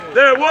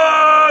There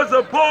was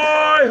a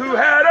boy who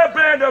had a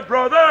band of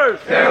brothers.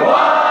 There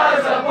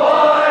was a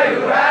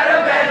boy who had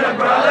a band of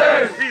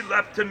brothers. He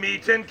left to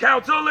meet in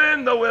council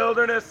in the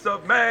wilderness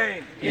of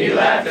Maine. He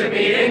left to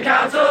meet in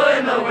council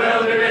in the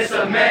wilderness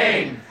of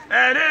Maine.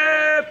 And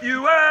if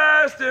you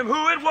asked him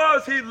who it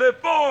was he lived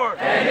for,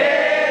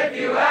 And if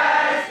you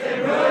asked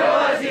him who it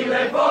was he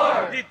lived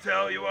for, he'd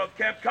tell you of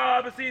Camp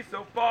Cobbossee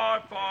so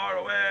far, far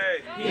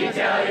away. he'd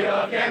tell you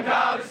of Camp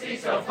Cobbossee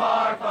so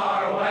far,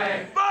 far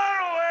away.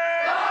 Far away!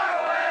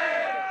 Far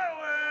away! Far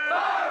away!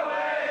 Far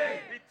away!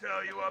 He'd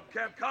tell you of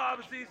Camp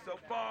Cobbossee so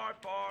far,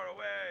 far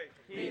away.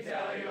 He'd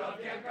tell you of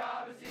Camp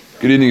Cobbossee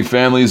so Good evening,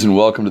 families, and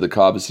welcome to the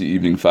Cobbossee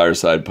Evening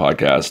Fireside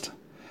Podcast.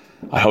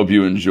 I hope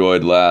you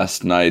enjoyed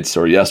last night's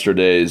or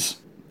yesterday's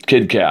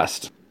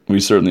KidCast. We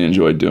certainly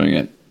enjoyed doing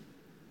it.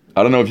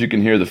 I don't know if you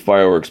can hear the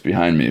fireworks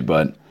behind me,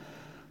 but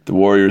the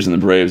Warriors and the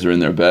Braves are in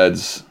their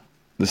beds.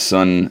 The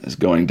sun is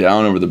going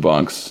down over the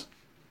bunks,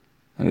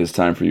 and it is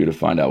time for you to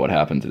find out what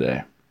happened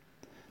today.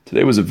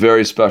 Today was a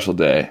very special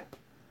day. It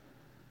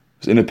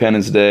was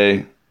Independence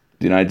Day.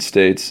 The United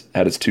States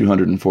had its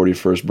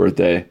 241st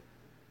birthday.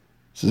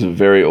 This is a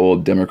very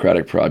old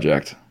democratic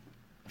project.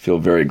 I feel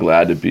very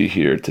glad to be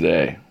here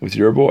today with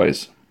your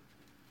boys.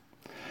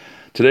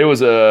 Today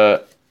was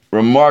a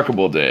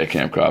remarkable day at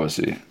Camp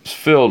Cobbossee. It was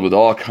filled with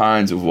all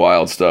kinds of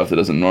wild stuff that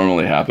doesn't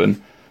normally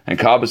happen, and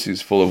Cobbossee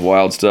is full of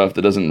wild stuff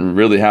that doesn't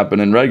really happen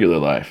in regular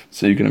life,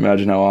 so you can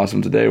imagine how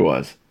awesome today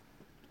was.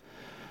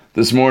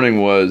 This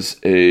morning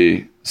was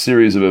a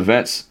series of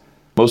events,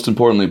 most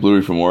importantly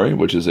Bluey for Morry,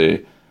 which is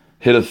a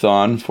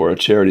hit-a-thon for a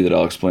charity that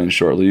I'll explain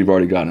shortly. You've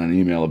already gotten an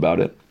email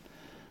about it.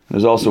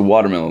 There's also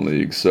Watermelon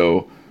League,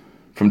 so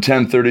from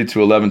 10:30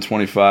 to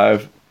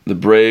 11:25, the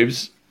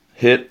Braves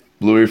hit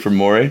Bluey for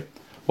Morry,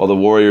 while the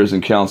Warriors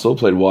and Council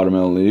played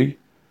Watermelon League.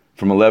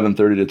 From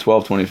 11:30 to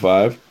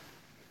 12:25,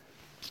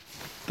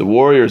 the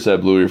Warriors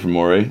had Bluey for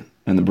Morry,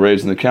 and the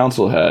Braves and the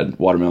Council had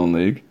Watermelon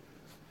League.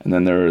 And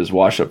then there was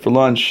Wash Up for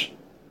lunch,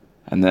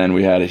 and then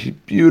we had a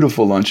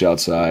beautiful lunch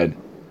outside.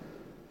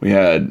 We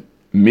had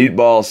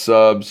meatball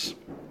subs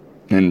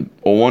and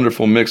a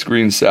wonderful mixed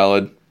green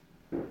salad.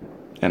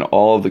 And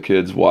all of the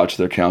kids watched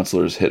their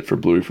counselors hit for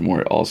Bluey for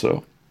Morry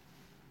also.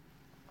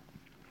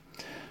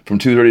 From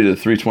 2:30 to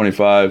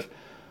 3:25,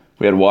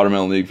 we had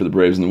Watermelon League for the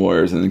Braves and the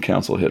Warriors, and then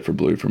Council hit for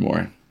Bluey for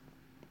Morry.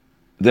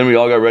 Then we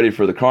all got ready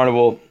for the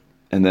carnival,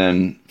 and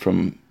then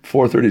from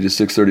 4:30 to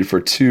 6:30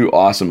 for 2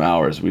 awesome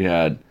hours, we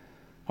had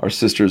our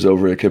sisters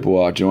over at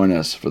Chippewa join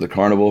us for the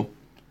carnival.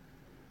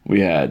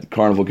 We had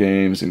carnival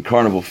games and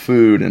carnival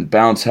food and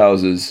bounce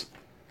houses,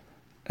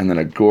 and then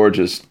a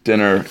gorgeous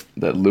dinner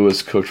that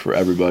Lewis cooked for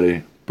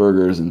everybody.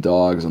 Burgers and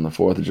dogs on the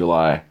 4th of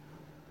July.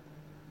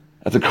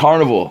 At the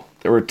carnival,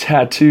 there were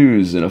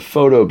tattoos and a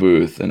photo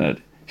booth and a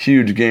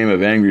huge game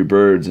of Angry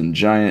Birds and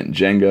giant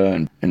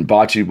Jenga and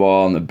bocce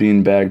ball and the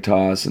beanbag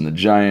toss and the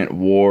giant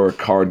war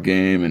card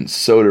game and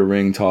soda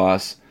ring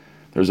toss.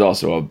 There's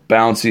also a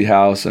bouncy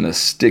house and a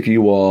sticky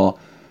wall,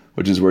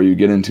 which is where you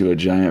get into a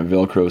giant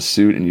Velcro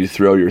suit and you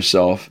throw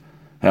yourself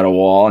at a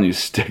wall and you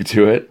stick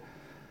to it.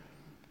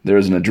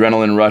 There's an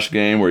adrenaline rush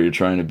game where you're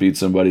trying to beat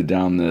somebody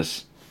down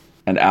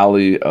an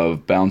alley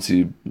of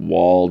bouncy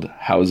walled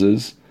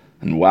houses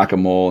and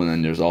whack-a-mole, and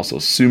then there's also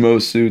sumo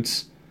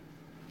suits.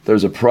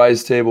 There's a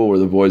prize table where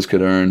the boys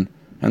could earn,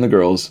 and the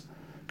girls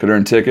could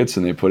earn tickets,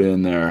 and they put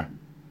in their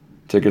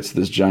tickets to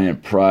this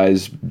giant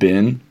prize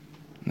bin.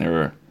 And there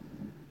were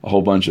a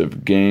whole bunch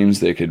of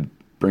games they could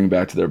bring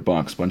back to their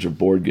bunks, a bunch of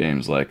board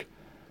games like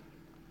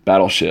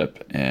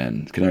Battleship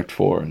and Connect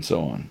 4 and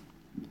so on.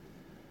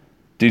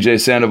 DJ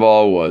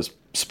Sandoval was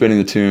spinning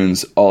the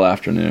tunes all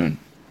afternoon.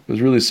 It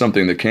was really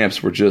something. The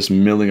camps were just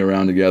milling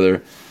around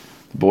together,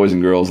 the boys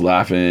and girls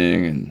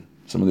laughing, and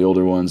some of the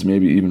older ones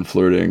maybe even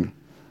flirting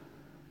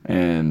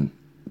and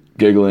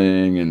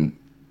giggling and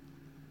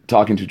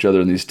talking to each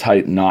other in these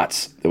tight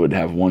knots that would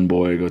have one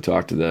boy go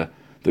talk to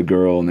the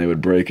girl and they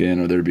would break in,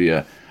 or there'd be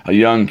a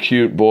young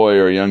cute boy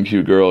or a young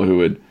cute girl who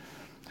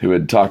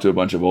would talk to a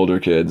bunch of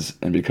older kids,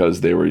 and because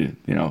they were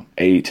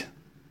 8,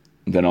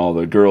 then all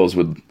the girls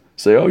would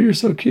say, "Oh, you're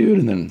so cute,"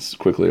 and then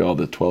quickly all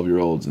the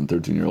 12-year-olds and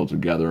 13-year-olds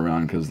would gather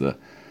around because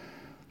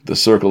the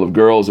circle of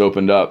girls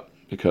opened up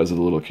because of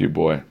the little cute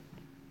boy.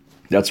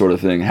 That sort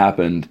of thing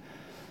happened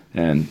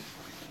and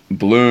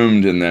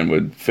bloomed and then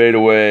would fade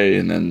away,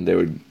 and then they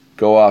would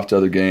go off to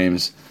other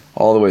games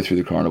all the way through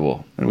the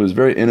carnival. And it was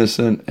very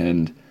innocent,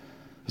 and it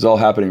was all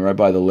happening right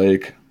by the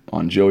lake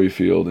on Joey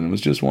Field, and it was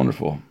just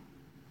wonderful.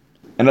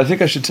 And I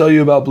think I should tell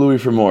you about Bluey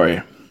for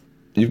Morry.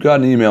 You've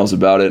gotten emails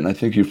about it, and I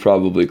think you've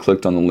probably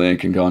clicked on the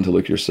link and gone to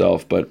look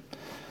yourself, but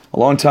a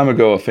long time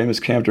ago, a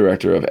famous camp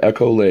director of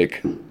Echo Lake,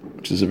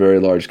 which is a very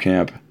large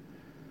camp,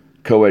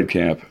 co-ed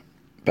camp,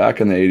 back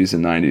in the 80s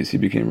and 90s, he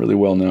became really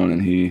well known,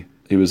 and he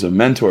was a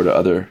mentor to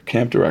other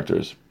camp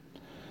directors.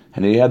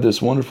 And he had this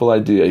wonderful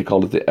idea. He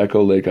called it the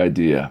Echo Lake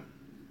idea,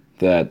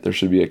 that there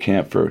should be a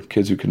camp for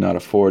kids who could not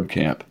afford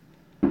camp,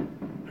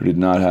 who did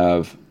not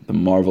have the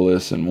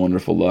marvelous and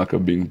wonderful luck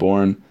of being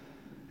born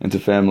into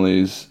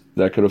families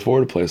that could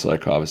afford a place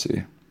like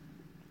Cobbossee.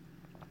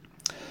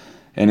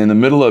 And in the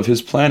middle of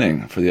his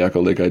planning for the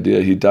Echo Lake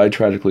idea, he died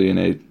tragically in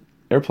an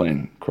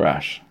airplane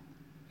crash.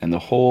 And the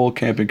whole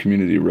camping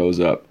community rose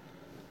up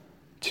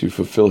to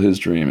fulfill his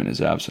dream in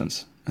his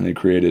absence. And they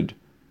created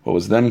what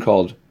was then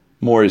called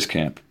Morry's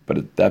Camp,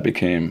 but that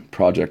became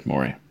Project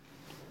Morry.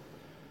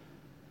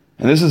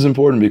 And this is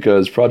important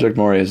because Project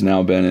Morry has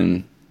now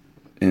been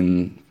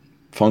in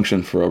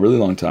function for a really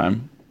long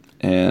time.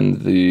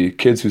 And the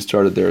kids who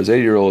started there as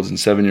 8-year-olds and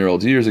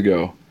 7-year-olds years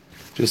ago,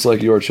 just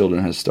like your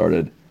children has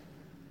started,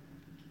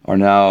 are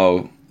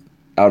now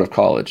out of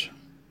college.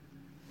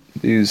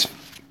 These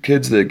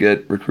kids that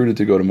get recruited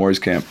to go to Morry's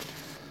Camp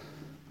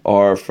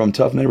are from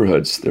tough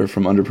neighborhoods. They're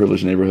from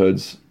underprivileged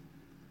neighborhoods.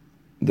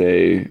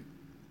 They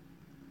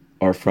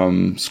are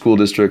from school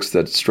districts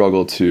that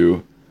struggle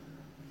to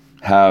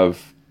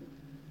have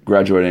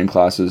graduating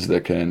classes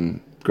that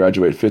can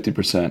graduate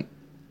 50%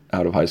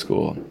 out of high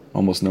school.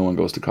 Almost no one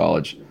goes to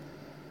college.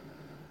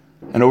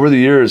 And over the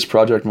years,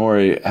 Project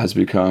Morry has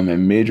become a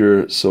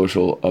major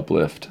social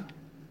uplift.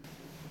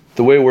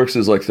 The way it works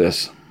is like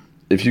this.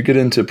 If you get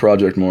into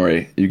Project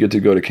Morry, you get to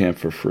go to camp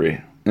for free,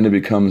 and it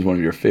becomes one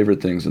of your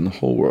favorite things in the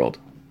whole world.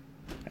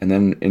 And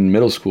then in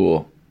middle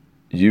school,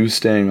 you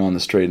staying on the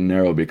straight and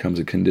narrow becomes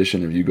a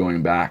condition of you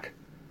going back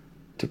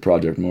to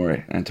Project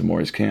Morry and to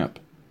Morry's Camp.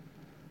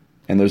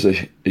 And there's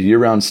a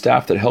year-round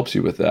staff that helps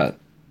you with that.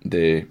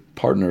 They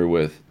partner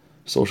with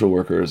social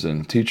workers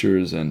and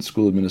teachers and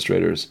school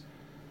administrators.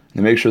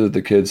 They make sure that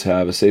the kids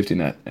have a safety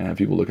net and have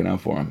people looking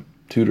out for them,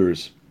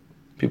 tutors,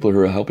 people who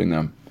are helping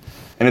them.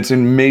 And it's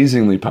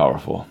amazingly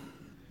powerful.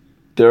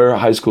 Their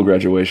high school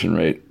graduation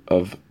rate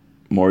of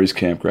Morry's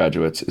Camp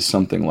graduates is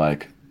something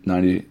like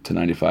 90 to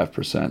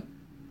 95%,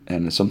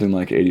 and something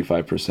like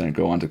 85%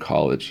 go on to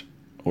college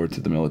or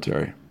to the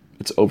military.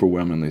 It's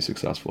overwhelmingly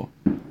successful.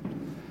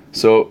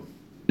 So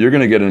you're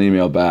going to get an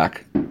email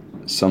back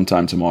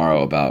sometime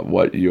tomorrow about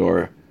what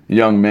your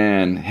young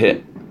man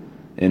hit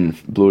in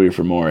Bluey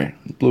for Morry.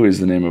 Bluey is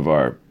the name of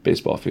our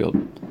baseball field.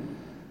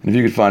 And if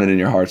you could find it in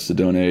your hearts to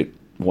donate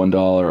 $1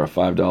 or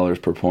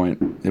 $5 per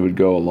point, it would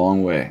go a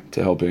long way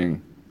to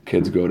helping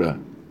kids go to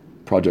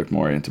Project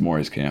Morry and to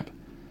Morry's Camp.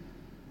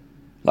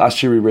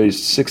 Last year we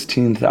raised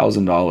 $16,000,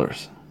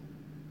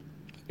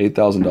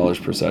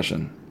 $8,000 per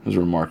session. It was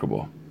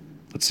remarkable.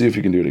 Let's see if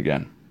we can do it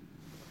again.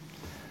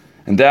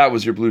 And that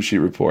was your Blue Sheet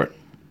Report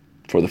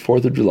for the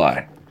 4th of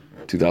July,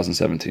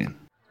 2017.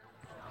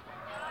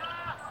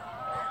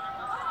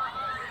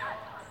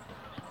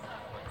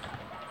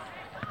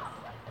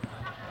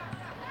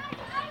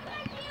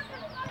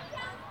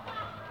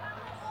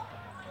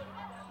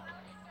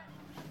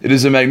 It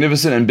is a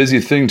magnificent and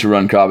busy thing to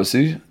run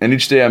Cobbossee, and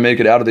each day I make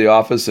it out of the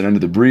office and into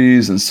the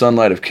breeze and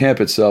sunlight of camp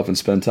itself and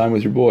spend time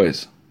with your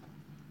boys.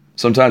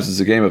 Sometimes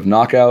it's a game of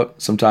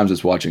knockout, sometimes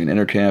it's watching an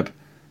inner camp,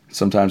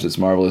 sometimes it's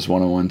marvelous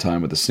one-on-one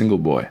time with a single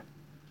boy.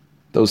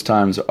 Those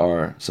times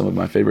are some of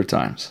my favorite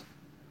times.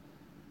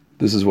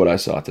 This is what I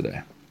saw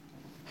today.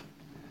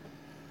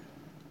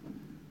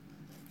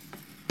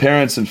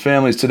 Parents and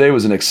families, today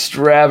was an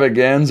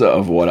extravaganza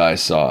of what I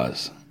saw.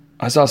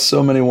 I saw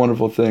so many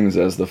wonderful things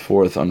as the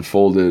 4th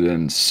unfolded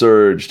and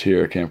surged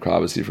here at Camp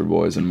Cobbossee for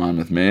Boys in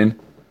Monmouth, Maine.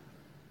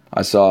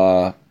 I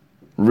saw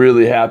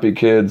really happy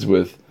kids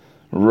with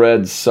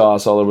red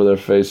sauce all over their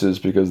faces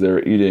because they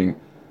were eating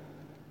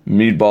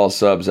meatball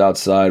subs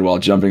outside while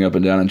jumping up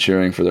and down and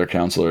cheering for their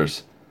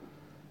counselors.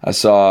 I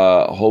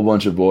saw a whole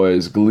bunch of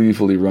boys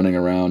gleefully running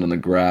around in the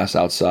grass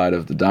outside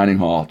of the dining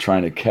hall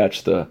trying to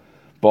catch the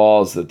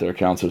balls that their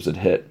counselors had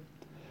hit.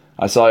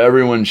 I saw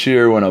everyone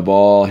cheer when a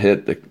ball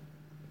hit the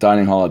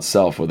dining hall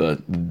itself with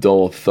a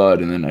dull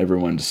thud, and then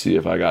everyone to see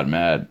if I got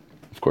mad.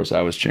 Of course,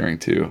 I was cheering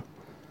too.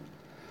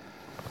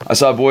 I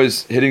saw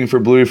boys hitting for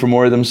Bluey for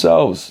Morry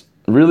themselves,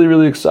 really,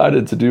 really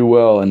excited to do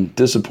well and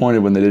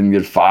disappointed when they didn't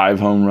get 5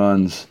 home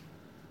runs,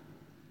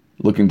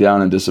 looking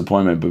down in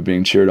disappointment but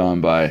being cheered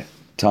on by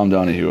Tom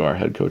Donahue, our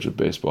head coach of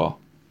baseball.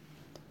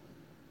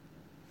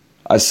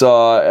 I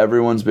saw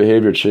everyone's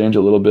behavior change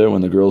a little bit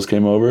when the girls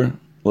came over, a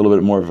little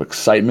bit more of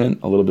excitement,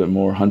 a little bit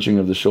more hunching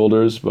of the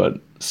shoulders, but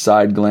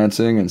side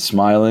glancing and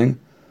smiling.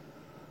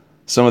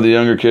 Some of the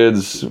younger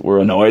kids were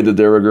annoyed that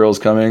there were girls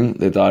coming.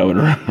 They thought it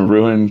would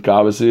ruin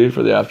Cobbossee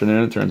for the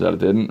afternoon. It turns out it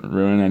didn't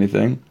ruin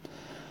anything.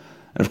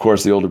 And of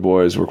course, the older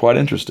boys were quite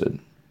interested.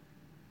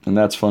 And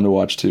that's fun to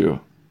watch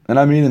too. And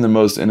I mean in the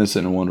most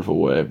innocent and wonderful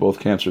way. Both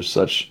camps are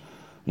such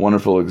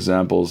wonderful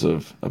examples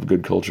of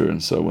good culture,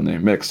 and so when they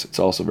mix, it's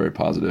also very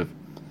positive.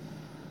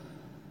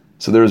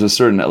 So there was a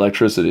certain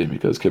electricity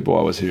because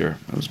Kippawa was here.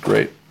 It was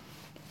great.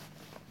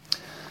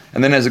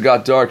 And then as it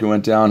got dark, we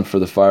went down for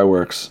the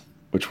fireworks,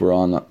 which were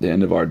on the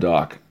end of our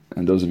dock.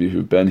 And those of you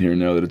who've been here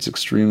know that it's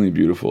extremely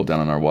beautiful down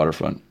on our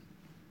waterfront.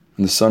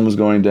 And the sun was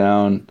going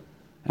down,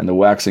 and the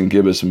waxing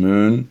gibbous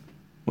moon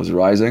was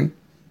rising,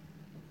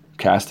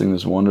 casting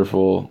this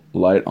wonderful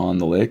light on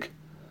the lake.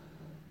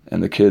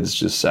 And the kids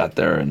just sat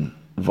there and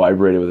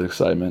vibrated with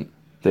excitement.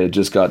 They had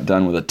just got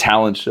done with a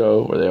talent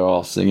show where they were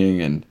all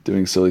singing and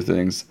doing silly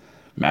things,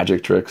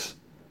 magic tricks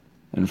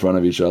in front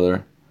of each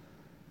other,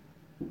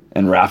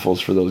 and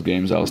raffles for those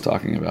games I was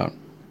talking about.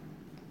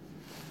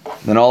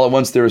 Then all at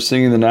once they were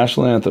singing the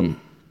national anthem,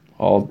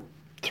 all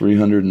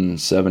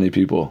 370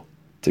 people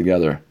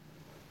together.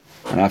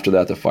 And after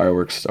that, the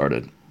fireworks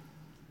started.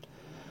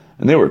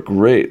 And they were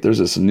great. There's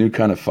this new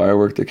kind of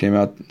firework that came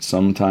out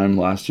sometime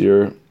last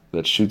year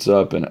that shoots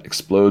up and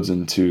explodes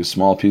into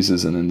small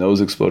pieces, and then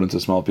those explode into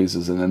small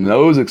pieces, and then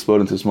those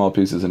explode into small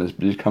pieces, and it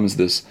becomes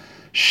this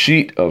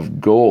sheet of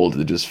gold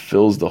that just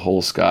fills the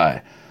whole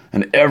sky.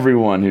 And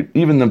everyone,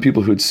 even the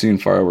people who'd seen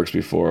fireworks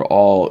before,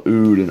 all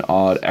oohed and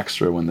awed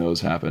extra when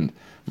those happened,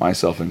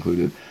 myself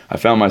included. I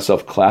found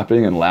myself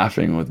clapping and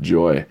laughing with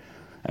joy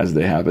as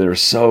they happened. They were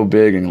so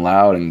big and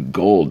loud and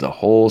gold. The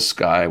whole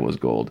sky was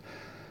gold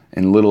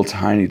in little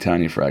tiny,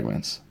 tiny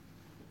fragments.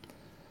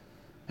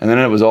 And then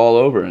it was all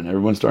over, and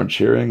everyone started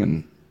cheering,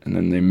 and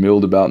then they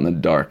milled about in the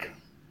dark.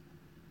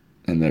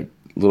 And the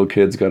little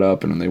kids got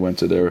up, and they went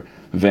to their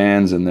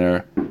vans and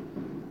their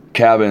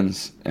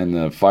cabins, and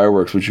the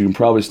fireworks, which you can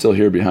probably still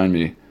hear behind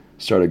me,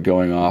 started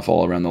going off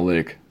all around the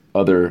lake.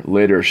 Other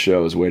later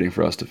shows waiting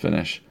for us to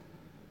finish.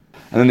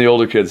 And then the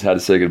older kids had to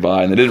say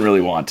goodbye, and they didn't really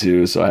want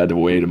to, so I had to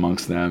wait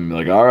amongst them.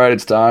 Like, all right,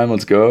 it's time,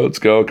 let's go,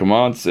 come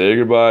on, say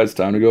goodbye, it's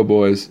time to go,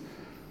 boys.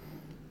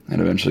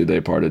 And eventually they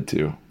parted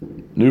too.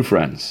 New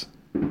friends.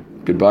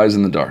 Goodbyes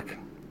in the dark.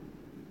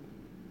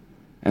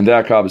 And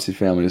that, Cobbossee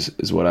family,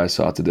 is what I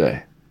saw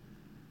today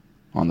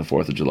on the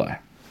 4th of July.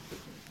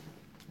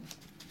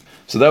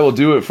 So that will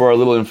do it for our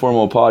little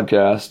informal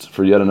podcast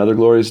for yet another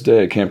glorious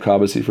day at Camp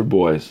Cobbossee for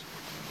boys.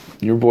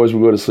 Your boys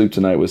will go to sleep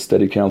tonight with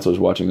steady counselors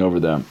watching over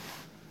them,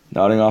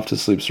 nodding off to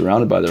sleep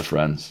surrounded by their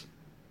friends.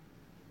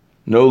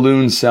 No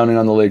loons sounding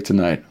on the lake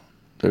tonight.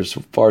 There's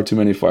far too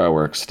many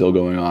fireworks still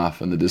going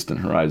off in the distant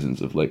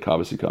horizons of Lake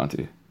Cobbossee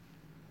County.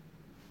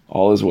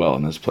 All is well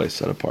in this place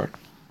set apart.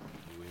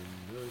 When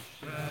the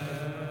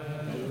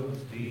shadows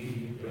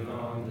deepen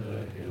on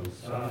the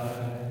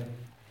hillside,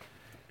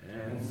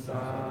 and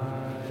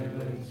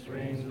silence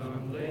reigns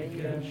on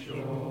lake and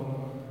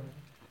shore,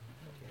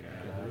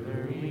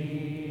 gather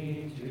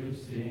we to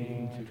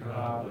sing to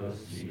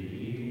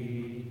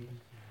Cobbossee,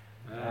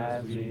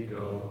 as we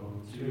go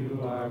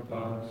to our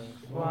bunks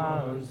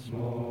once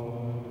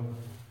more.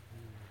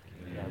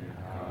 Dear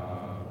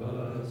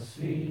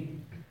Cobbossee,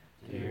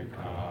 dear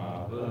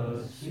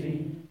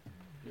Cobbossee,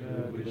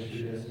 good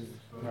wishes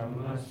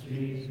from us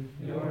be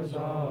yours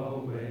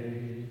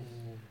always,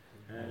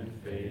 and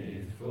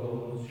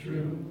faithful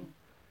true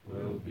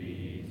will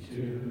be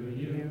to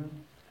you